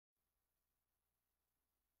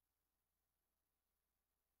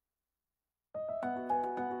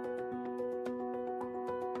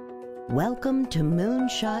Welcome to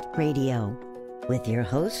Moonshot Radio with your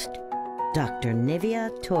host, Dr.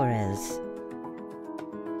 Nivea Torres.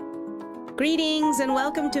 Greetings and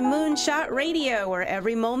welcome to Moonshot Radio, where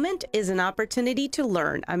every moment is an opportunity to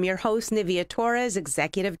learn. I'm your host, Nivea Torres,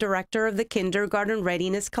 Executive Director of the Kindergarten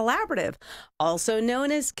Readiness Collaborative, also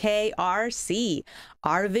known as KRC.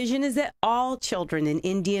 Our vision is that all children in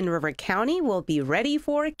Indian River County will be ready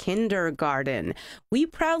for kindergarten. We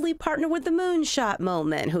proudly partner with the Moonshot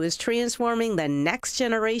Movement, who is transforming the next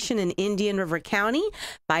generation in Indian River County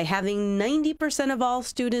by having 90% of all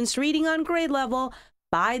students reading on grade level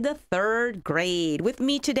by the third grade. With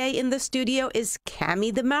me today in the studio is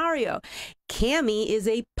Camy the Mario. Camy is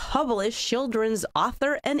a published children's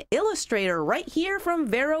author and illustrator right here from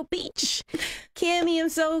Vero Beach. Camy, I'm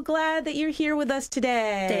so glad that you're here with us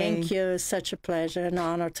today. Thank you. It's such a pleasure and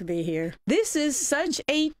honor to be here. This is such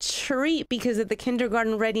a treat because at the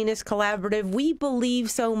Kindergarten Readiness Collaborative, we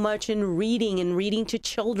believe so much in reading and reading to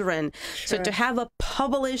children. Sure. So to have a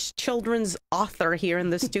published children's author here in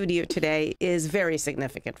the studio today is very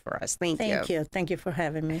significant for us. Thank you. Thank you. Thank you for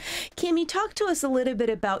having me. Camy, talk to us a little bit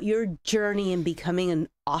about your journey in becoming an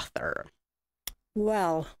author.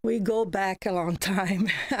 Well, we go back a long time.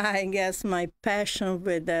 I guess my passion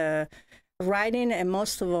with writing and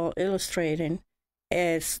most of all illustrating,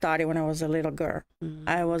 it started when I was a little girl. Mm-hmm.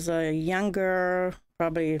 I was a young girl,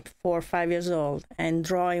 probably 4 or 5 years old, and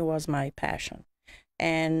drawing was my passion.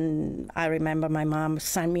 And I remember my mom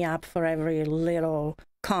signed me up for every little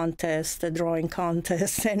contest, a drawing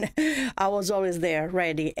contest, and I was always there,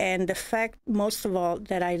 ready. And the fact, most of all,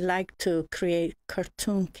 that I like to create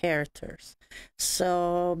cartoon characters.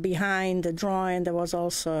 So behind the drawing, there was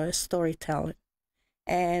also a storytelling.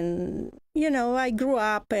 And, you know, I grew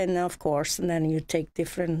up, and of course, and then you take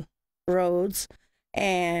different roads.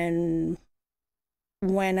 And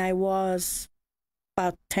when I was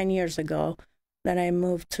about 10 years ago, then I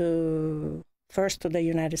moved first to the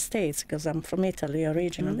United States, because I'm from Italy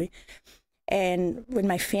originally. Mm-hmm. And with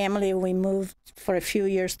my family, we moved for a few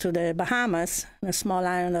years to the Bahamas, the small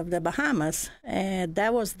island of the Bahamas. And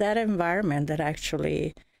that was that environment that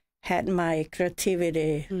actually had my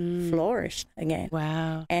creativity flourish again.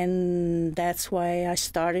 Wow. And that's why I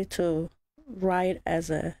started to write as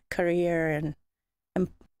a career and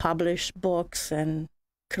publish books and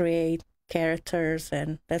create characters.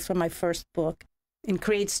 And that's what my first book. And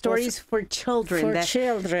create stories for children. For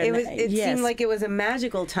children. It yes. seemed like it was a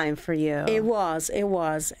magical time for you. It was.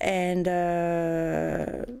 And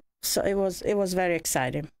so it was very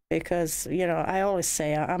exciting because, you know, I always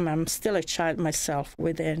say I'm still a child myself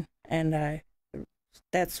within. And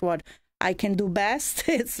that's what I can do best.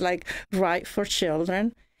 It's like write for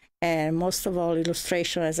children. And most of all,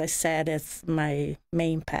 illustration, as I said, it's my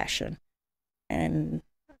main passion. And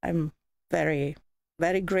I'm very,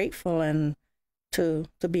 very grateful and to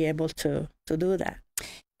be able to do that.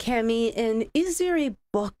 Camy, and is there a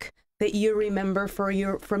book that you remember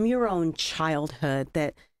from your own childhood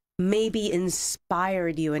that maybe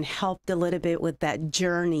inspired you and helped a little bit with that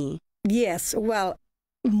journey? Yes, well,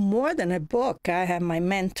 more than a book, I have my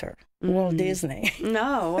mentor, Walt Disney.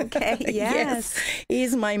 No, okay, yes.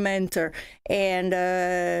 He's my mentor. And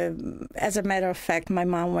as a matter of fact, my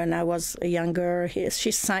mom, when I was younger,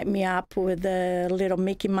 she signed me up with a little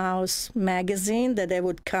Mickey Mouse magazine that they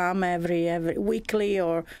would come every weekly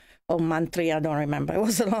or monthly, I don't remember. It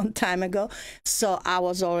was a long time ago. So I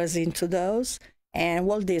was always into those. And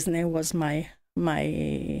Walt Disney was my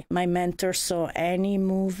mentor. So any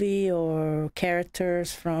movie or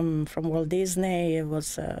characters from Walt Disney, it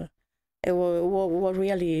was what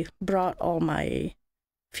really brought all my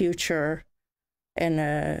future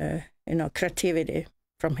and creativity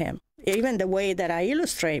from him. Even the way that I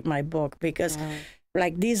illustrate my book, because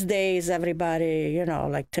like these days everybody, you know,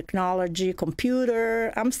 like technology,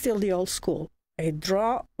 computer. I'm still the old school. I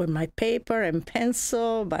draw with my paper and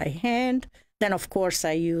pencil by hand. Then, of course,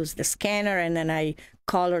 I use the scanner and then I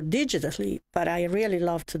color digitally. But I really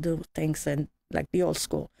love to do things like the old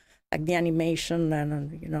school, like the animation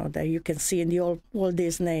and, you know, that you can see in the old Walt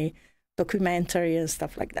Disney documentary and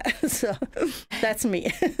stuff like that. So that's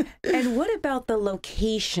me. And what about the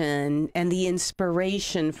location and the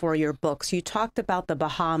inspiration for your books? You talked about the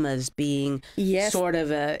Bahamas being sort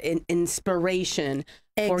of an inspiration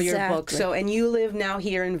for your book. So, and you live now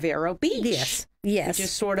here in Vero Beach. Yes. Which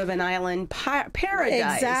is sort of an island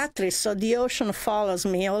paradise. Exactly. So the ocean follows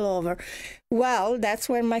me all over. Well, that's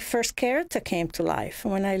when my first character came to life.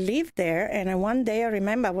 When I lived there, and one day I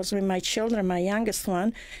remember I was with my children, my youngest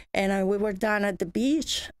one, and we were down at the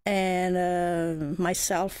beach, and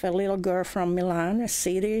myself, a little girl from Milan, a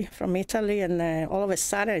city from Italy, and all of a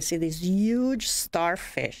sudden I see this huge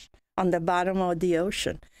starfish on the bottom of the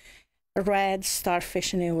ocean. Red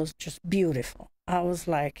starfish, and it was just beautiful. I was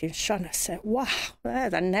like in shock. I said, wow,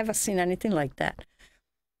 I've never seen anything like that.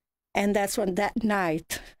 And that's when that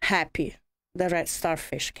night, Happy, the red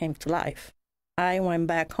starfish, came to life. I went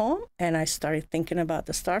back home and I started thinking about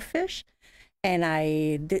the starfish. And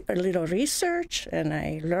I did a little research and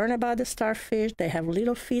I learned about the starfish. They have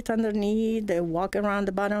little feet underneath. They walk around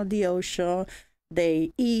the bottom of the ocean.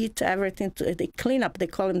 They eat everything. They clean up. They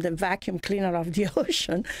call them the vacuum cleaner of the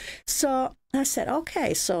ocean. So I said,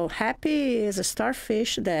 okay, so Happy is a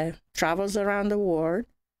starfish that travels around the world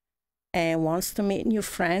and wants to meet new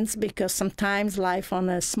friends, because sometimes life on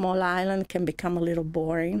a small island can become a little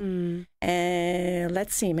boring. And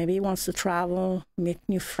let's see, maybe he wants to travel, meet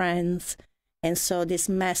new friends. And so this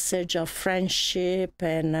message of friendship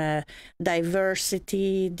and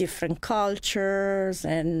diversity, different cultures,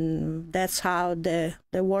 and that's how the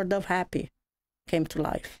world of Happy came to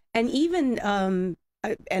life. And even,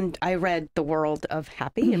 and I read The World of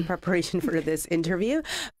Happy in preparation for this interview,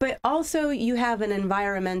 but also you have an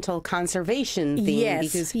environmental conservation theme,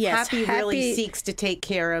 because Happy really seeks to take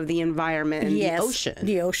care of the environment and the ocean.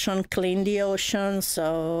 The ocean, clean the ocean,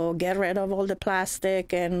 so get rid of all the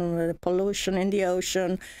plastic and the pollution in the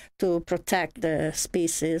ocean to protect the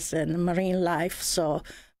species and marine life. So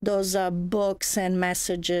those are books and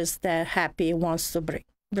messages that Happy wants to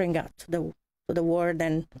bring out to the world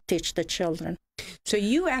and teach the children. So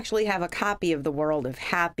you actually have a copy of The World of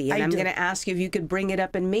Happy, and I'm going to ask you if you could bring it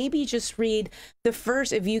up and maybe just read the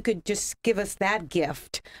first, if you could just give us that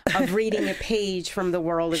gift of reading a page from The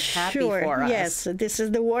World of Happy for us. Yes, this is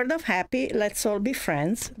The World of Happy. Let's all be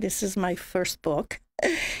friends. This is my first book,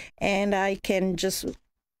 and I can just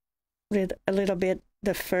read a little bit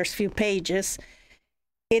the first few pages.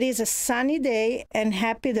 It is a sunny day, and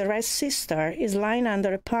Happy the red sea star is lying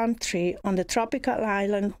under a palm tree on the tropical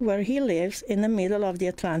island where he lives in the middle of the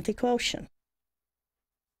Atlantic Ocean.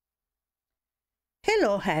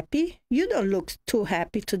 Hello, Happy. You don't look too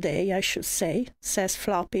happy today, I should say, says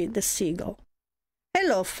Floppy the seagull.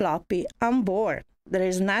 Hello, Floppy. I'm bored. There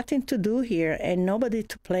is nothing to do here and nobody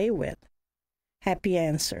to play with. Happy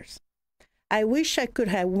answers. I wish I could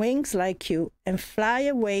have wings like you and fly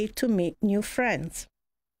away to meet new friends.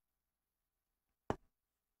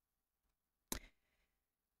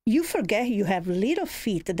 You forget you have little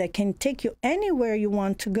feet that can take you anywhere you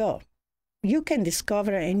want to go. You can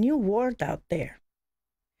discover a new world out there.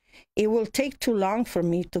 It will take too long for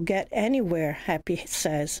me to get anywhere, Happy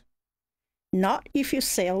says. Not if you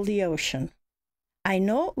sail the ocean. I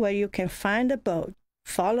know where you can find a boat.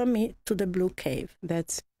 Follow me to the blue cave.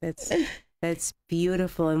 That's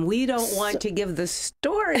beautiful. And we don't want to give the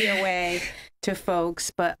story away to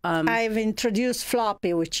folks, but I've introduced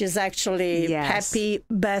Floppy, which is actually Happy's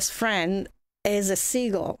best friend, is a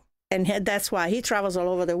seagull. And that's why he travels all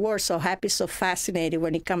over the world. So Happy's so fascinated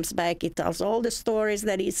when he comes back. He tells all the stories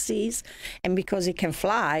that he sees. And because he can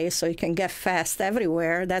fly, so he can get fast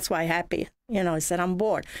everywhere, that's why Happy, he said, I'm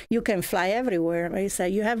bored. You can fly everywhere. And he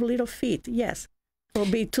said, you have little feet. Yes. It will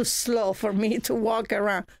be too slow for me to walk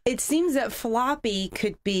around. It seems that Floppy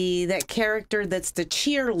could be that character that's the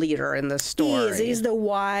cheerleader in the story. He's the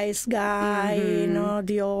wise guy,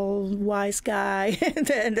 the old wise guy.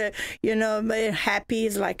 and Happy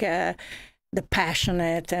is like the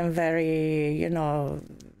passionate and very,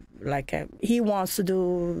 he wants to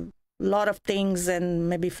do a lot of things, and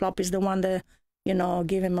maybe Floppy's the one that,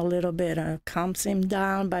 give him a little bit, calms him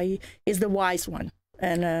down, but he's the wise one.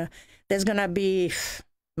 And there's going to be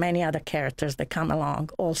many other characters that come along,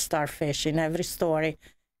 all starfish. In every story,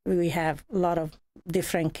 we have a lot of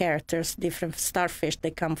different characters, different starfish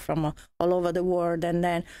that come from all over the world. And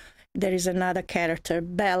then there is another character,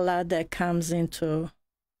 Bella, that comes into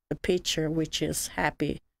the picture, which is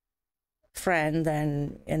Happy friend.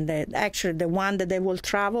 And actually the one that they will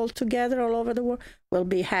travel together all over the world will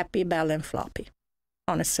be Happy, Bella, and Floppy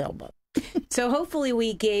on a sailboat. So hopefully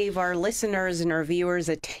we gave our listeners and our viewers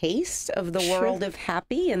a taste of the world of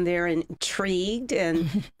Happy, and they're intrigued,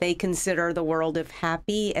 and they consider the world of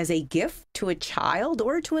Happy as a gift to a child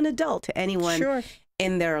or to an adult, to anyone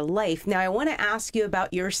in their life. Now, I want to ask you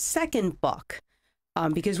about your second book,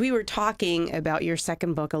 because we were talking about your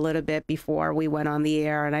second book a little bit before we went on the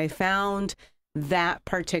air, and I found that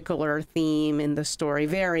particular theme in the story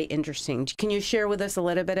very interesting. Can you share with us a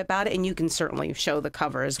little bit about it? And you can certainly show the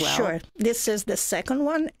cover as well. Sure. This is the second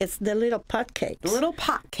one. It's the little pot cakes. The little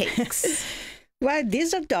pot cakes. Well,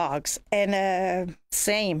 these are dogs. And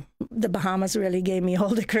same, the Bahamas really gave me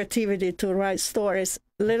all the creativity to write stories.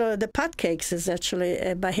 The pot cakes is actually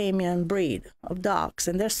a Bahamian breed of dogs,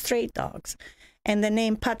 and they're straight dogs. And the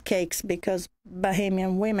name pot cakes because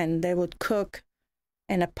Bahamian women, they would cook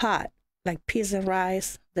in a pot, like peas and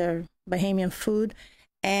rice, their Bahamian food,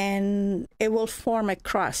 and it will form a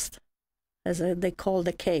crust, they call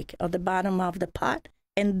the cake, at the bottom of the pot.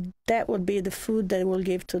 And that would be the food they will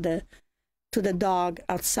give to the dog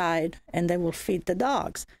outside, and they will feed the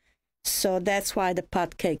dogs. So that's why the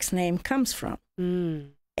pot cakes name comes from.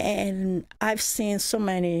 And I've seen so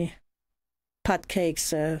many pot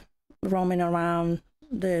cakes roaming around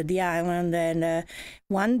the island. And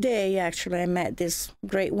one day, actually, I met these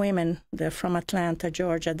great women. They're from Atlanta,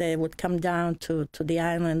 Georgia. They would come down to the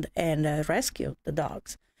island and rescue the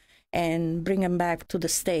dogs and bring them back to the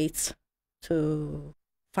States to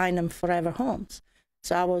find them forever homes.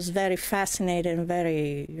 So I was very fascinated and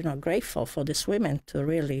very, grateful for these women to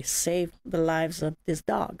really save the lives of these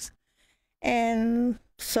dogs. And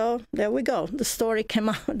so there we go. The story came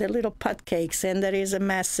out, the little pot cakes, and there is a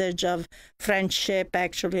message of friendship.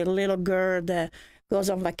 Actually, a little girl that goes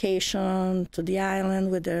on vacation to the island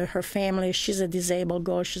with her family. She's a disabled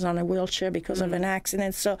girl. She's on a wheelchair because of an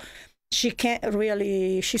accident. So she can't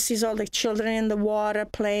really, she sees all the children in the water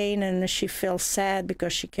playing, and she feels sad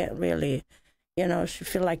because she can't really, she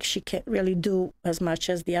feels like she can't really do as much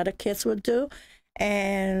as the other kids would do.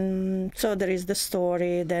 And so there is the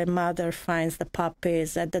story. The mother finds the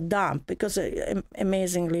puppies at the dump because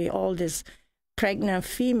amazingly, all these pregnant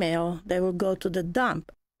female, they will go to the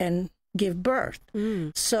dump and give birth.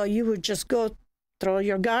 So you would just go throw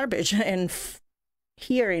your garbage and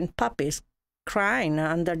hearing puppies crying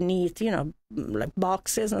underneath, like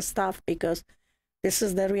boxes and stuff, because this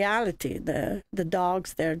is the reality. The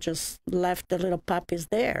dogs, they're just left the little puppies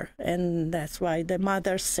there. And that's why the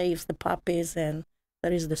mother saves the puppies, and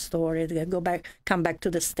that is the story. They come back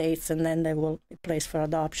to the States, and then they will be placed for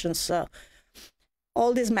adoption. So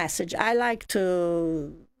all this message, I like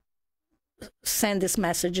to send these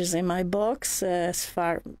messages in my books as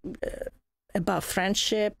far about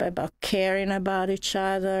friendship, about caring about each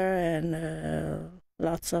other, and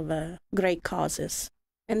lots of great causes.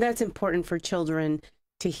 And that's important for children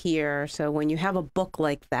to hear. So when you have a book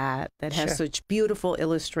like that has such beautiful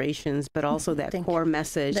illustrations, but also that core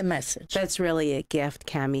message. The message. That's really a gift,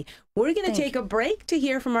 Camy. We're going to take a break to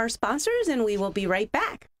hear from our sponsors, and we will be right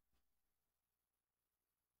back.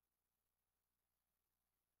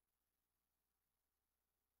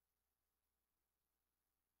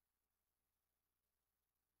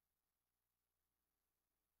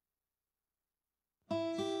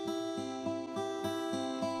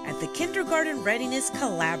 The Kindergarten Readiness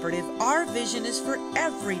Collaborative, our vision is for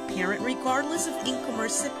every parent, regardless of income or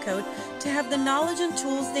zip code, to have the knowledge and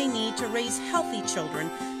tools they need to raise healthy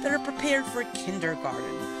children that are prepared for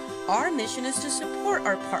kindergarten. Our mission is to support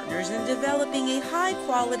our partners in developing a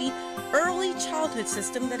high-quality early childhood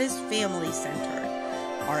system that is family-centered.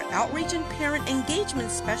 Our outreach and parent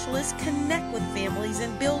engagement specialists connect with families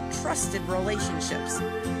and build trusted relationships.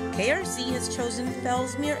 KRC has chosen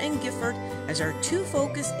Fellsmere and Gifford as our two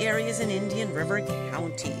focus areas in Indian River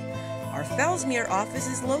County. Our Fellsmere office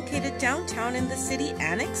is located downtown in the city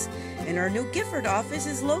annex, and our New Gifford office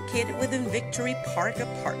is located within Victory Park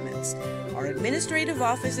Apartments. Our administrative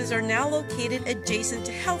offices are now located adjacent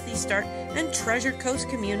to Healthy Start and Treasure Coast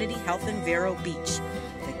Community Health in Vero Beach.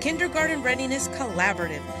 The Kindergarten Readiness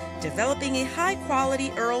Collaborative, developing a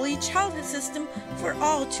high-quality early childhood system for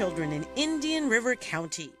all children in Indian River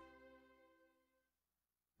County.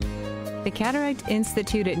 The Cataract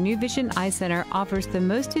Institute at New Vision Eye Center offers the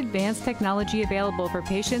most advanced technology available for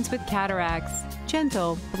patients with cataracts.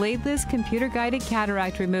 Gentle, bladeless, computer-guided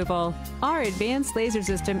cataract removal. Our advanced laser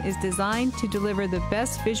system is designed to deliver the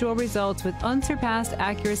best visual results with unsurpassed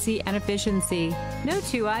accuracy and efficiency. No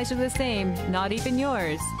two eyes are the same, not even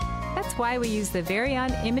yours. That's why we use the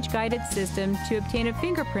Varian image-guided system to obtain a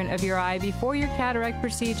fingerprint of your eye before your cataract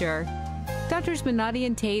procedure. Doctors Minotti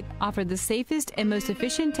and Tate offer the safest and most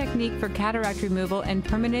efficient technique for cataract removal and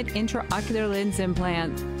permanent intraocular lens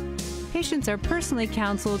implant. Patients are personally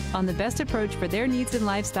counseled on the best approach for their needs and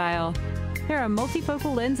lifestyle. There are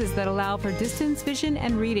multifocal lenses that allow for distance vision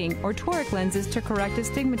and reading, or toric lenses to correct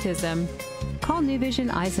astigmatism. Call New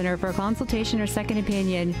Vision Eye Center for a consultation or second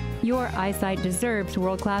opinion. Your eyesight deserves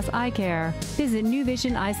world-class eye care. Visit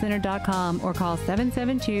newvisioneyecenter.com or call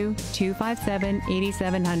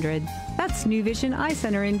 772-257-8700. That's New Vision Eye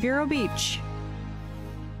Center in Vero Beach.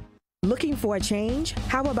 Looking for a change?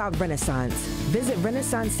 How about Renaissance? Visit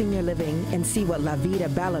Renaissance Senior Living and see what La Vida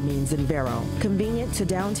Bella means in Vero. Convenient to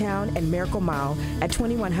downtown and Miracle Mile at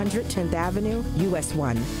 2100 10th Avenue, US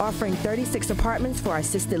 1. Offering 36 apartments for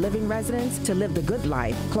assisted living residents to live the good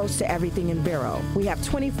life close to everything in Vero. We have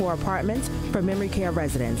 24 apartments for memory care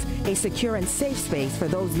residents, a secure and safe space for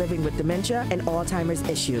those living with dementia and Alzheimer's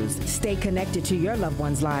issues. Stay connected to your loved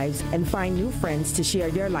ones' lives and find new friends to share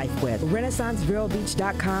your life with.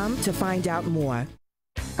 RenaissanceVeroBeach.com to find out more.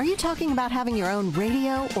 Are you talking about having your own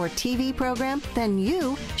radio or TV program? Then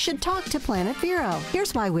you should talk to Planet Vero.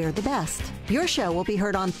 Here's why we're the best. Your show will be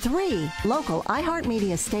heard on 3 local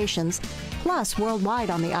iHeartMedia stations, plus worldwide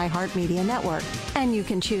on the iHeartMedia network. And you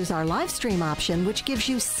can choose our live stream option, which gives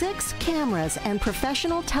you 6 cameras and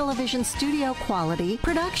professional television studio quality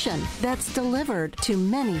production that's delivered to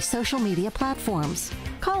many social media platforms.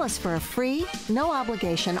 Call us for a free, no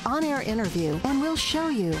obligation on-air interview, and we'll show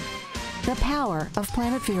you the power of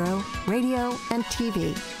Planet Vero, radio, and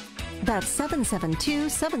TV. That's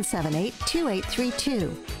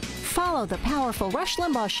 772-778-2832. Follow the powerful Rush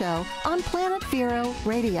Limbaugh Show on Planet Vero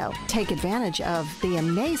Radio. Take advantage of the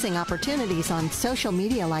amazing opportunities on social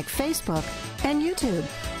media like Facebook and YouTube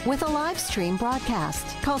with a live stream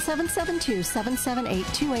broadcast. Call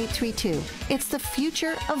 772-778-2832. It's the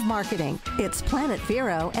future of marketing. It's Planet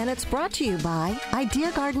Vero, and it's brought to you by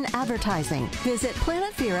Idea Garden Advertising. Visit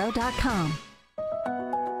planetvero.com.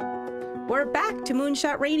 We're back to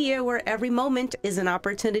Moonshot Radio, where every moment is an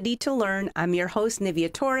opportunity to learn. I'm your host,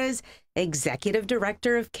 Nivea Torres, Executive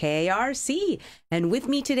Director of KARC. And with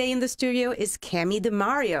me today in the studio is Camy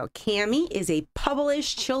DeMario. Camy is a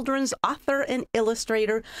published children's author and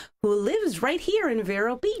illustrator who lives right here in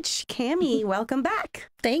Vero Beach. Camy, welcome back.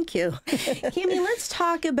 Thank you. Camy, let's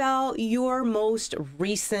talk about your most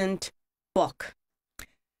recent book.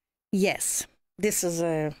 Yes. This is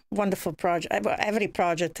a wonderful project. Every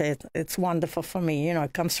project, it's wonderful for me. You know,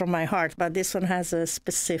 it comes from my heart. But this one has a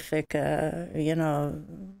specific,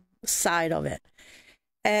 side of it.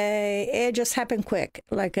 It just happened quick.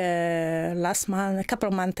 Like last month, a couple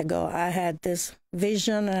of months ago, I had this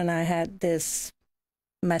vision and I had this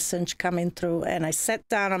message coming through. And I sat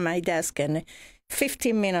down on my desk and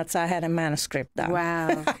 15 minutes, I had a manuscript done.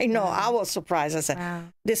 Wow. I know. I was surprised. I said, wow.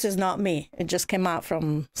 This is not me. It just came out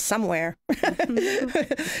from somewhere.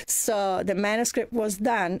 So the manuscript was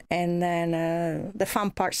done, and then the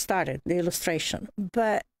fun part started, the illustration.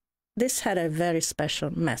 But this had a very special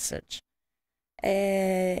message.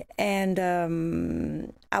 And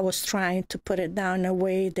I was trying to put it down in a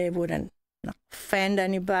way that wouldn't offend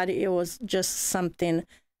anybody. It was just something,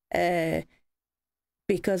 because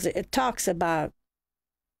it talks about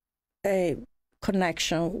a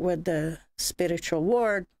connection with the spiritual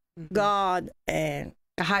world, mm-hmm. God, and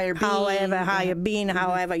a higher being,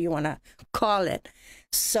 however you want to call it.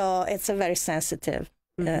 So it's a very sensitive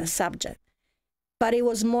mm-hmm. subject. But it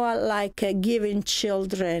was more like giving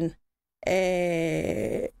children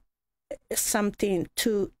something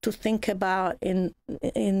to think about in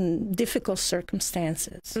difficult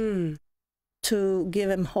circumstances, to give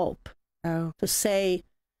them hope, to say,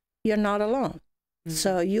 you're not alone.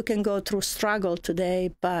 So you can go through struggle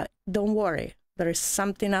today, but don't worry. There is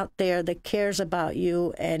something out there that cares about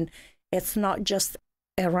you, and it's not just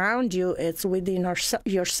around you, it's within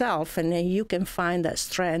yourself, and then you can find that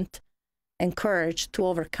strength and courage to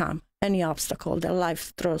overcome any obstacle that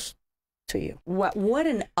life throws to you. What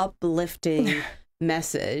an uplifting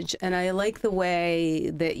message. And I like the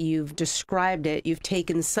way that you've described it. You've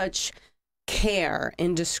taken such care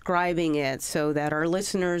in describing it so that our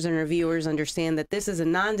listeners and our viewers understand that this is a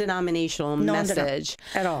non-denominational message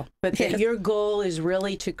at all, but that your goal is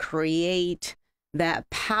really to create that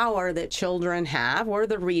power that children have, or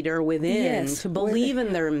the reader within, to believe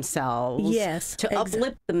in themselves, to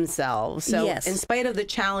uplift themselves. So in spite of the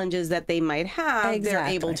challenges that they might have, they're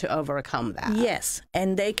able to overcome that. Yes,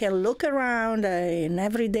 and they can look around in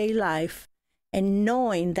everyday life and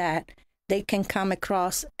knowing that they can come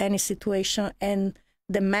across any situation, and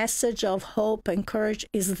the message of hope and courage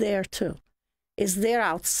is there too. It's there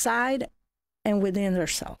outside and within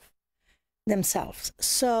themselves.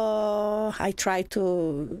 So I try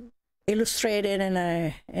to illustrate it in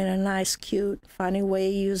a nice, cute, funny way,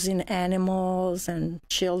 using animals and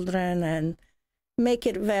children, and make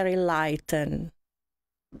it very light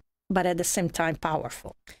but at the same time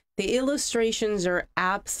powerful. The illustrations are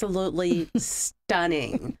absolutely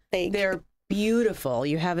stunning. They're beautiful.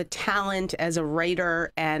 You have a talent as a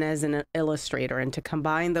writer and as an illustrator, and to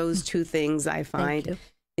combine those two things, I find,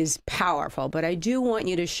 is powerful. But I do want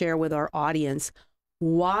you to share with our audience,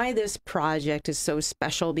 why this project is so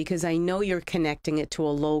special, because I know you're connecting it to a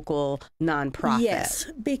local nonprofit.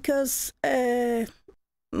 Yes, because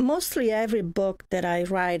mostly every book that I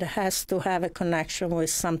write has to have a connection with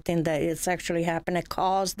something that is actually happening, a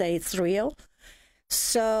cause that it's real.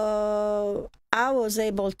 So I was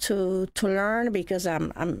able to learn, because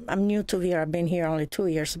I'm new to Vera. I've been here only 2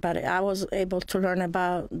 years, but I was able to learn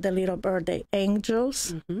about the Little Birthday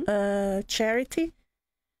Angels charity.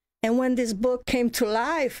 And when this book came to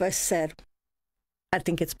life, I said, I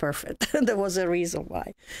think it's perfect. There was a reason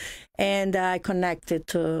why. And I connected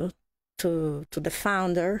to the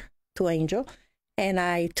founder, to Angel, and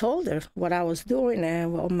I told her what I was doing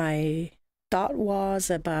and what my thought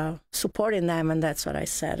was about supporting them, and that's what I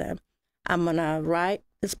said. I'm going to write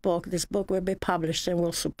this book. This book will be published and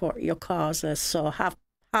will support your causes. So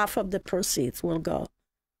half of the proceeds will go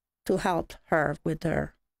to help her with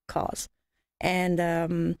her cause.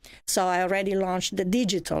 And so I already launched the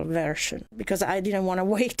digital version, because I didn't want to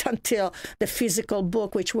wait until the physical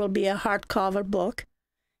book, which will be a hardcover book.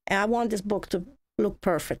 And I want this book to look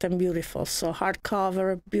perfect and beautiful. So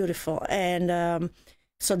hardcover, beautiful. And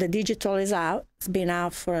so the digital is out. It's been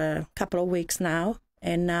out for a couple of weeks now.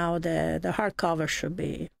 And now the hardcover should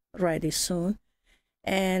be ready soon.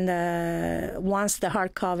 And once the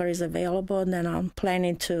hardcover is available, then I'm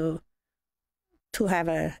planning to have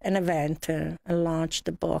an event and launch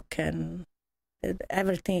the book. And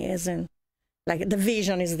everything isn't, like, the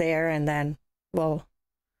vision is there. And then, well,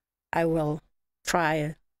 I will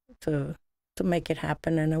try to make it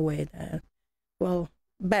happen in a way that will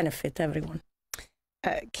benefit everyone.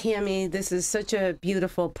 Camy, this is such a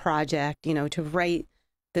beautiful project, to write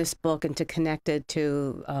this book and to connect it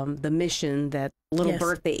to the mission that Little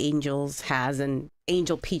Birthday Angels has. And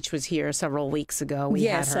Angel Peach was here several weeks ago. We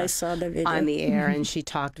had her I saw the video on the air, and she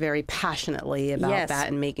talked very passionately about that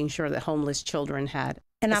and making sure that homeless children had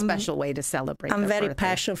a special way to celebrate. I'm very birthday.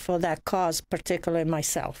 passionate for that cause, particularly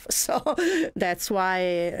myself. So that's why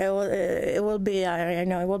it will be. I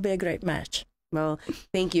know it will be a great match. Well,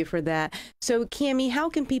 thank you for that. So, Camy, how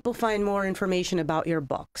can people find more information about your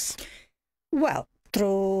books? Well,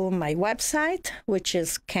 through my website, which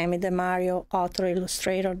is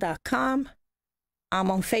CamyDeMario.author-illustrator.com.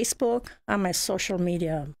 I'm on Facebook. I'm a social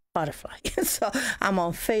media butterfly. So I'm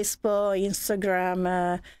on Facebook,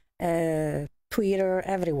 Instagram, Twitter,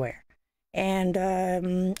 everywhere. And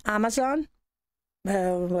Amazon,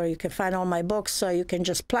 where you can find all my books. So you can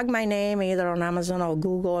just plug my name either on Amazon or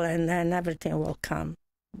Google, and then everything will come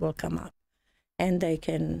up. And they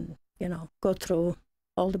can, go through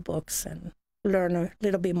all the books and learn a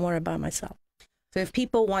little bit more about myself. So if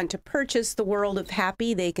people want to purchase The World of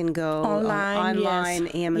Happy, they can go online,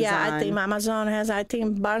 yes. Amazon. Yeah, I think Amazon has,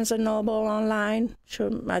 Barnes & Noble online.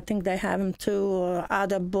 Sure, I think they have them too, or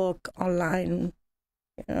other book online,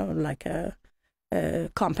 like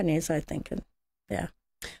companies, I think. Yeah.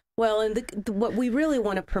 Well, and what we really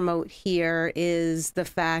want to promote here is the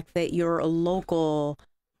fact that you're a local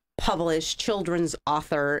published children's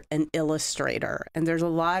author and illustrator, and there's a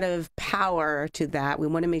lot of power to that. We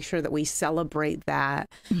want to make sure that we celebrate that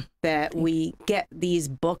we get these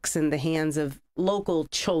books in the hands of local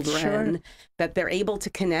children, that they're able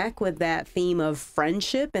to connect with that theme of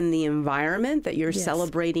friendship and the environment that you're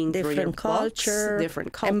celebrating through your culture, books,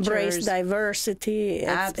 different cultures, embrace diversity.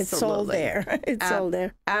 It's all there. It's all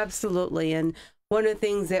there. Absolutely. And one of the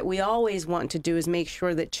things that we always want to do is make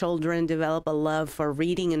sure that children develop a love for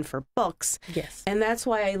reading and for books. Yes. And that's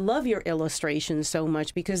why I love your illustrations so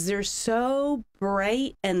much, because they're so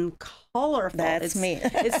bright and colorful. That's me.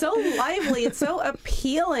 It's so lively. It's so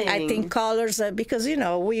appealing. I think colors, because,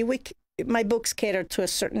 my books cater to a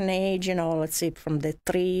certain age, let's see, from the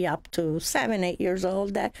 3 up to 7, 8 years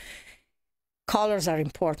old, that colors are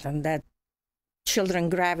important, that children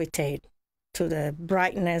gravitate to the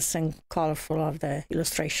brightness and colorful of the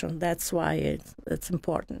illustration. That's why it's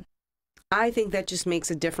important. I think that just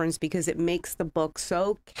makes a difference, because it makes the book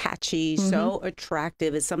so catchy, so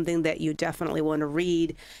attractive. It's something that you definitely want to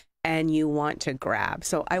read and you want to grab.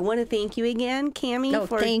 So I want to thank you again, Camy,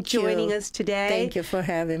 for joining us today. Thank you for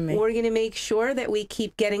having me. We're going to make sure that we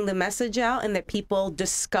keep getting the message out and that people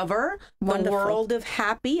discover the World of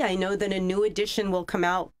Happy. I know that a new edition will come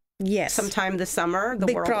out sometime this summer.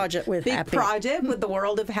 Big project with The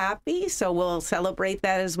World of Happy. So we'll celebrate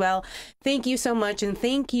that as well. Thank you so much. And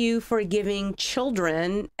thank you for giving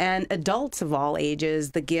children and adults of all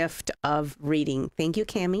ages the gift of reading. Thank you,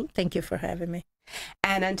 Camy. Thank you for having me.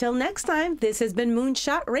 And until next time, this has been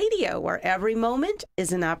Moonshot Radio, where every moment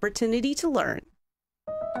is an opportunity to learn.